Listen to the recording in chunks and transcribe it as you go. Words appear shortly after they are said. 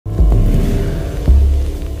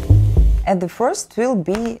At the first will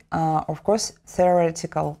be, of course,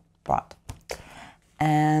 theoretical part.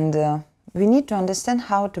 And we need to understand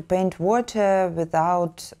how to paint water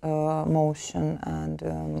without motion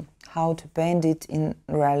and how to paint it in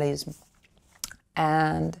realism.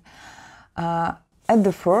 And at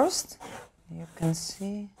the first, you can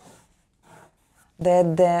see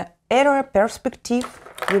that the area perspective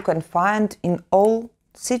you can find in all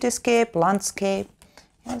cityscape, landscape.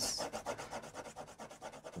 Yes.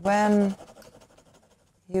 When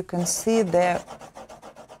you can see the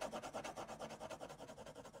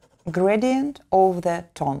gradient of the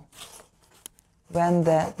tone. When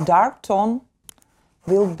the dark tone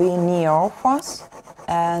will be near of us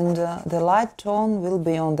and the light tone will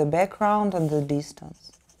be on the background and the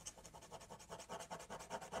distance.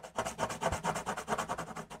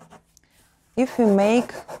 If we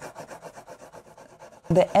make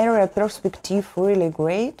the area perspective really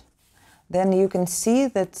great, then you can see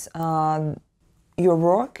that your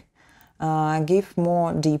work gives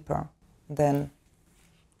more deeper than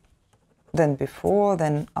before,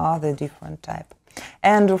 than other different type.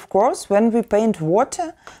 And of course, when we paint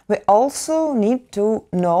water, we also need to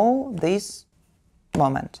know this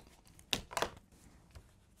moment.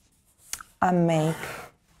 I make,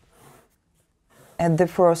 at the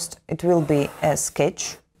first it will be a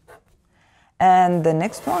sketch, and the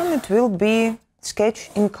next one it will be sketch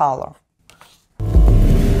in color.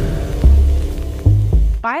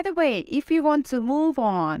 By the way, if you want to move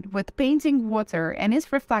on with painting water and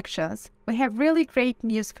its reflections, we have really great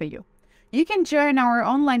news for you. You can join our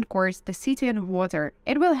online course, The City and Water.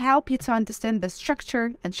 It will help you to understand the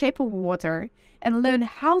structure and shape of water and learn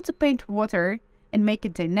how to paint water and make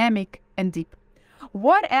it dynamic and deep.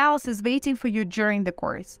 What else is waiting for you during the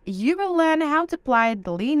course? You will learn how to apply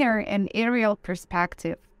the linear and aerial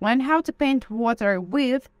perspective, learn how to paint water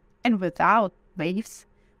with and without waves,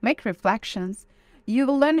 make reflections. You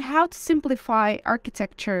will learn how to simplify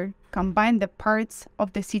architecture, combine the parts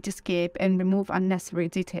of the cityscape, and remove unnecessary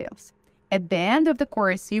details. At the end of the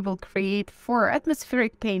course, you will create 4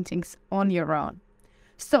 atmospheric paintings on your own.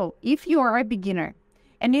 So, if you are a beginner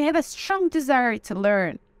and you have a strong desire to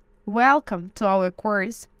learn, welcome to our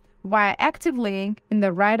course via active link in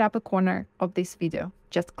the right upper corner of this video.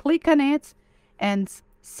 Just click on it and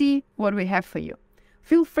see what we have for you.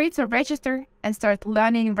 Feel free to register and start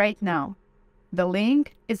learning right now. The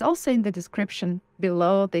link is also in the description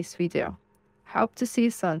below this video. Hope to see you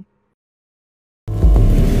soon.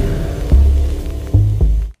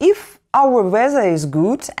 If our weather is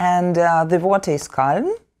good and the water is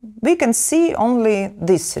calm, we can see only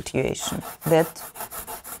this situation, that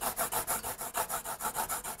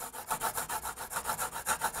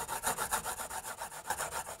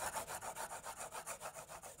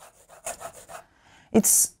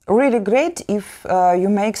it's really great if you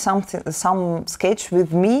make some sketch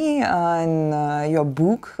with me in your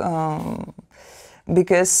book,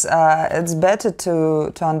 because it's better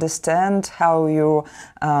to understand how your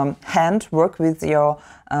hand work with your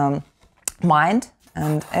mind,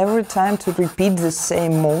 and every time to repeat the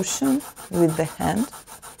same motion with the hand.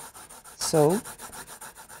 So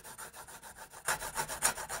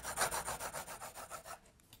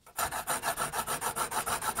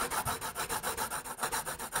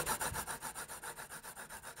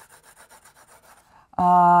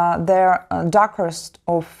their darkest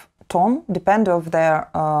of tone depend of their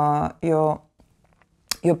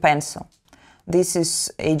your pencil. This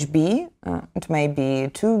is HB, it may be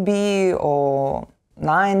 2B or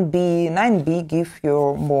 9B. 9B give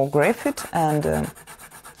you more graphite, and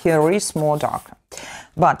here is more darker.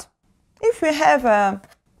 But if we have a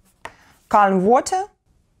calm water,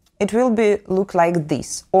 it will be look like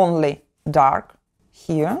this, only dark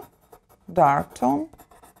here, dark tone,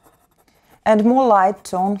 and more light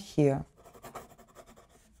tone here.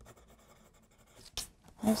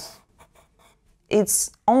 Yes.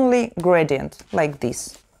 It's only gradient, like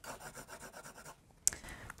this.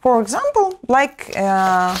 For example, like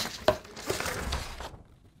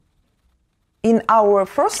in our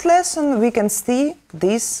first lesson, we can see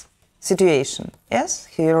this situation. Yes,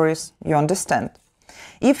 here is, you understand.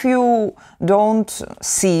 If you don't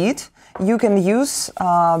see it, you can use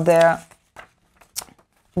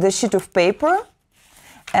the sheet of paper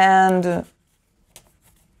and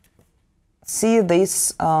see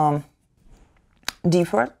this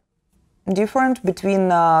different between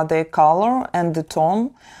the color and the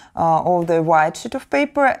tone of the white sheet of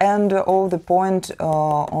paper and of the point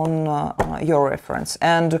on your reference.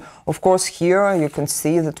 And of course here you can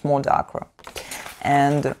see that more darker.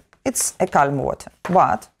 And it's a calm water.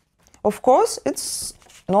 But of course it's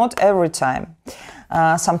not every time.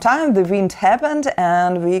 Sometimes the wind happened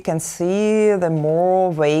and we can see the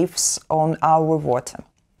more waves on our water.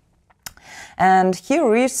 And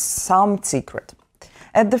here is some secret.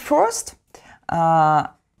 At the first,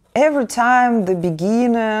 every time the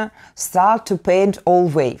beginner starts to paint all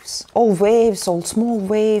waves, all small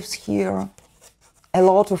waves here, a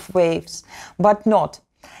lot of waves, but not.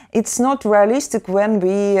 It's not realistic when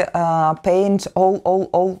we paint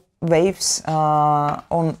all waves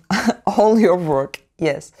on all your work,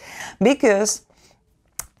 yes, because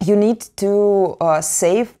you need to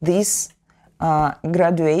save this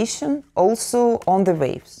graduation also on the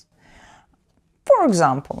waves. For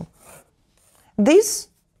example, this,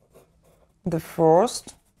 the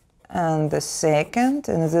first and the second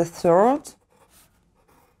and the third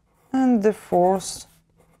and the fourth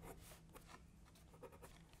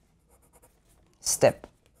step.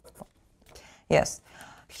 Yes,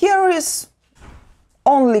 here is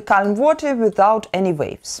only calm water without any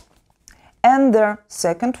waves. And the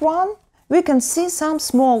second one, we can see some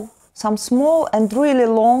small and really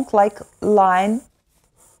long, like line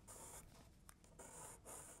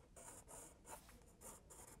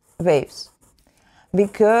waves,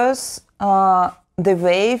 because the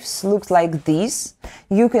waves look like this.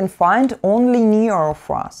 You can find only near of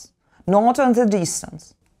us, not on the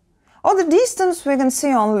distance. On the distance we can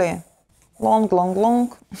see only long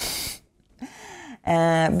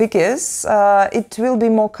because it will be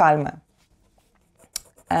more calmer,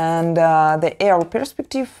 and the air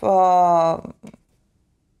perspective will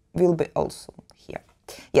be also here.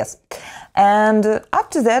 Yes, and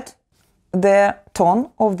after that the tone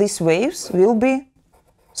of these waves will be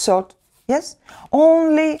short. Yes,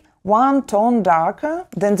 only one tone darker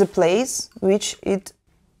than the place which it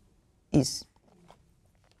is.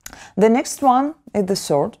 The next one is the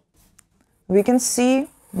third. We can see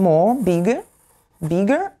more bigger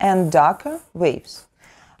and darker waves.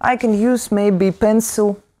 I can use maybe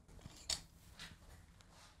pencil,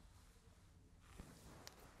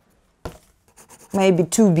 maybe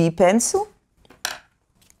 2B pencil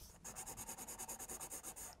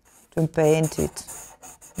to paint it.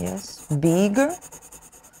 Yes, bigger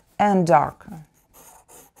and darker.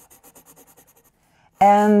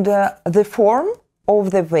 And the form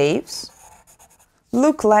of the waves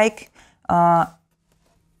look like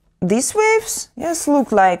these waves, yes,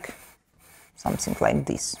 look like something like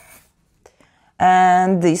this.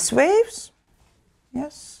 And these waves,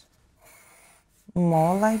 yes,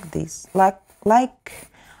 more like this, like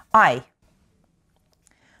I.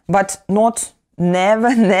 But not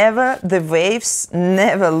never, the waves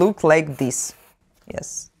never look like this.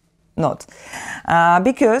 Yes, not.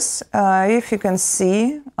 Because if you can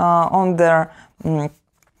see on the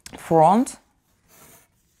front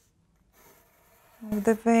of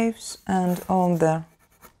the waves and on the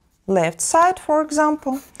left side, for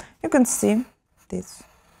example, you can see this.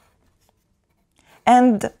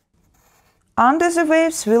 And under the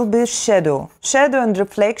waves will be shadow and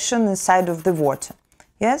reflection inside of the water.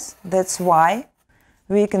 Yes, that's why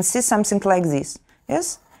we can see something like this.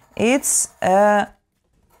 Yes, it's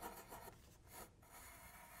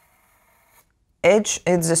edge,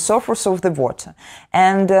 it's the surface of the water,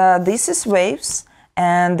 and this is waves,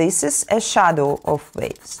 and this is a shadow of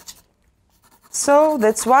waves. So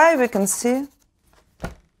that's why we can see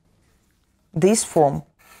this form,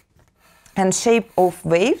 and shape of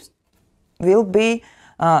waves will be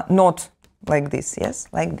not like this, yes,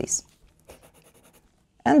 like this,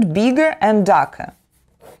 and bigger and darker.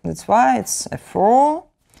 That's why it's a 4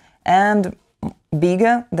 and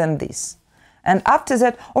bigger than this. And after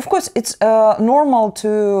that, of course, it's normal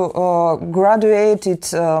to graduate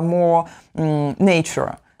it more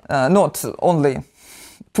nature, not only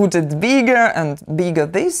put it bigger and bigger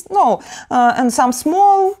this, no, and some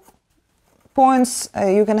small points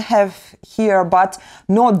you can have here, but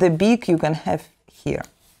not the big you can have here.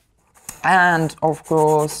 And of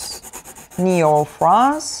course, near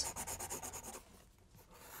France,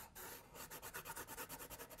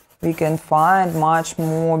 we can find much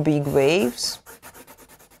more big waves.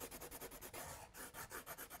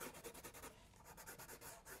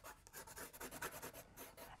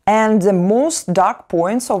 And the most dark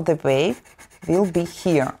points of the wave will be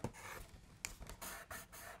here.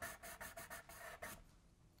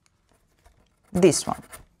 This one.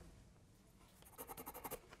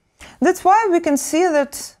 That's why we can see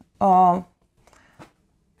that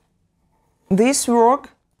this work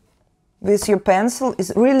with your pencil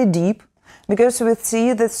is really deep, because we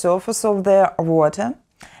see the surface of the water,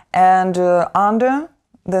 and under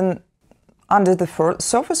the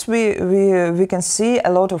surface we can see a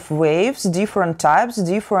lot of waves, different types,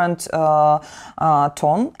 different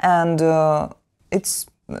tone, and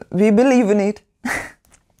we believe in it.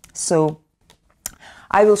 So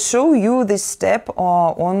I will show you this step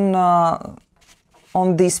on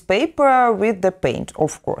this paper with the paint,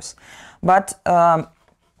 of course, but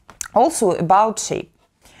also about shape.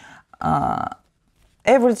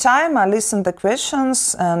 Every time I listen the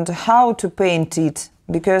questions and how to paint it,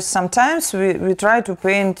 because sometimes we try to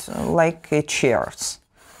paint like chairs,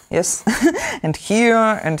 yes, and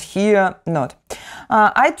here, not.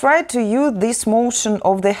 I try to use this motion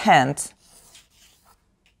of the hand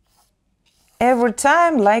every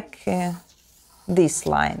time, like this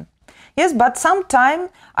line. Yes, but sometimes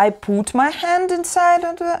I put my hand inside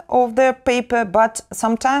of the paper, but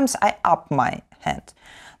sometimes I up my hand.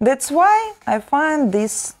 That's why I find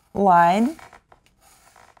this line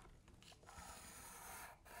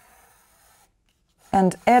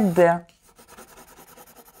and add the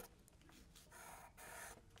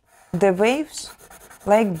waves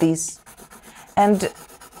like this. And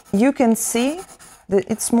you can see that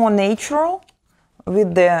it's more natural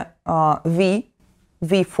with the V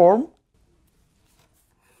form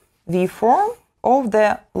of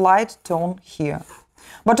the light tone here.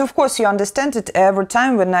 But of course you understand it every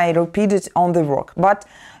time when I repeat it on the work. But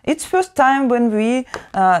it's first time when we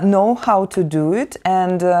know how to do it,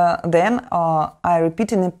 and then I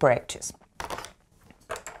repeat it in practice.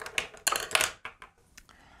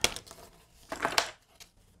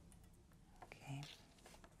 Okay.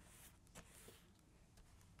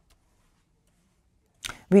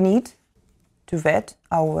 We need to wet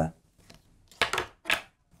our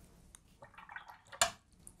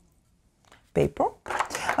paper.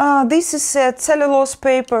 This is a cellulose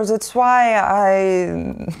paper, that's why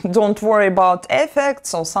I don't worry about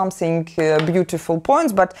effects or something beautiful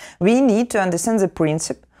points, but we need to understand the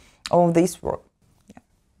principle of this work,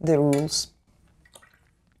 the rules.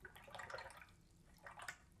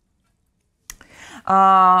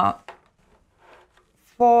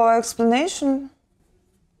 For explanation,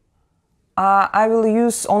 I will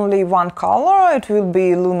use only one color. It will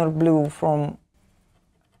be Lunar Blue from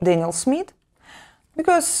Daniel Smith,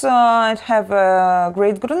 because it have a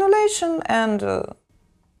great granulation, and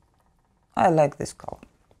I like this color.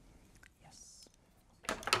 Yes.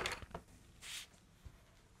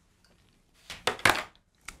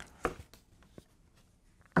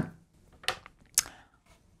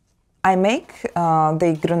 I make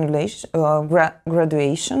the granulation,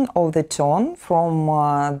 graduation of the tone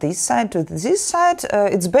from this side to this side.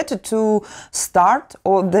 It's better to start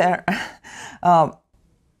on the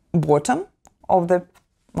bottom of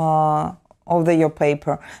your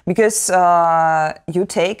paper, because you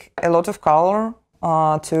take a lot of color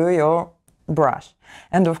to your brush,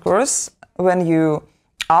 and of course when you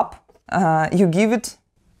you give it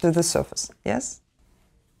to the surface. Yes,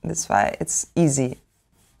 that's why it's easy.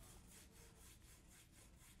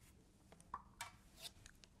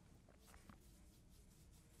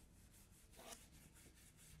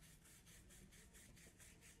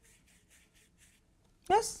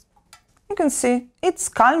 Yes, you can see it's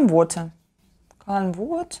calm water. Calm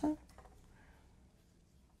water.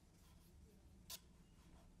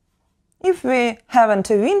 If we haven't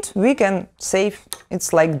a wind, we can say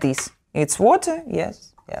it's like this. It's water,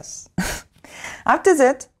 yes, yes. After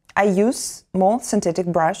that, I use more synthetic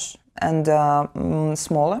brush and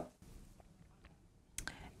smaller,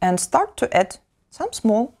 and start to add some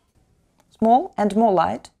small and more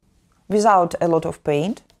light, without a lot of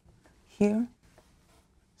paint. Here.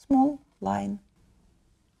 Small line.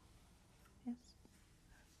 Yes.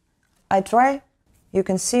 I try, you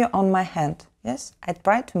can see on my hand, yes, I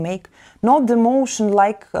try to make not the motion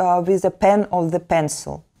like with the pen or the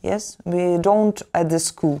pencil, yes, we don't at the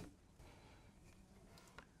school.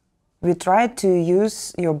 We try to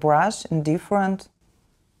use your brush in different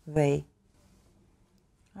way.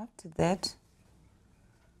 After that,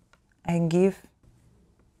 I give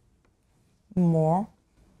more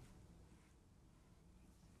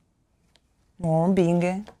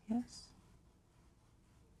bigger, yes.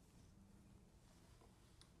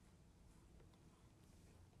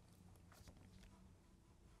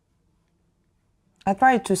 I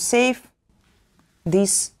try to save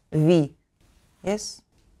this V, yes.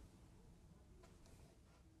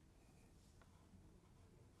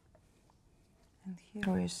 And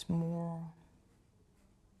here is more.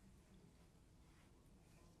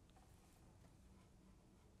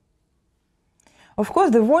 Of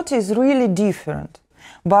course, the water is really different,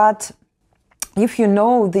 but if you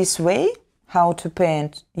know this way, how to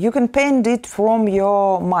paint, you can paint it from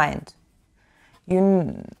your mind.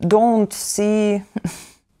 You don't see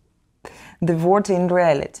the water in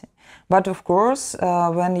reality. But of course,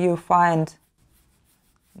 when you find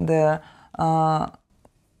the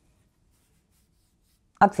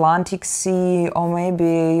Atlantic Sea, or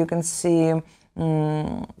maybe you can see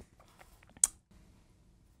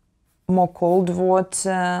more cold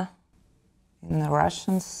water in the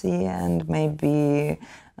Russian Sea, and maybe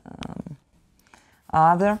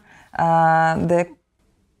other.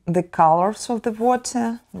 The colors of the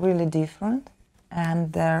water really different,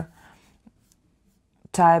 and their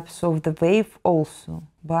types of the wave also.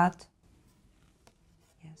 But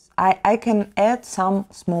yes, I can add some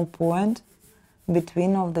small point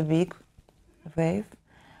between of the big wave,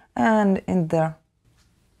 and in the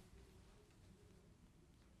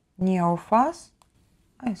near of us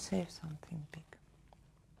I save something big.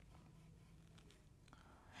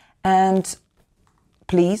 And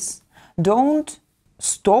please don't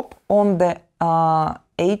stop on the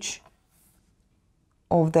edge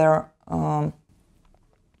of the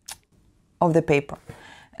paper.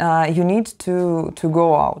 You need to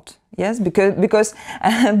go out. Yes, because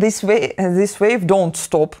this wave don't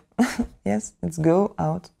stop. Yes, it's go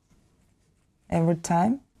out every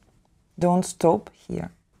time. Don't stop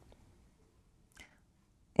here.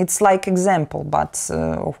 It's like example, but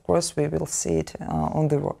of course we will see it on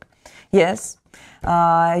the work. Yes,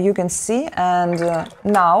 you can see, and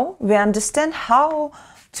now we understand how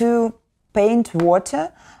to paint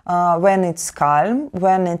water when it's calm,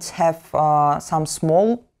 when it have some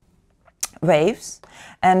small waves,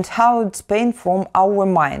 and how it's paint from our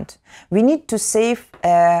mind. We need to save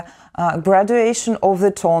a graduation of the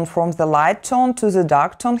tone from the light tone to the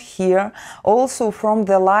dark tone here, also from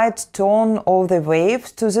the light tone of the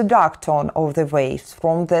waves to the dark tone of the waves,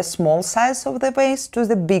 from the small size of the waves to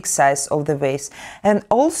the big size of the waves, and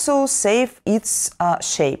also save its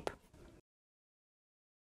shape.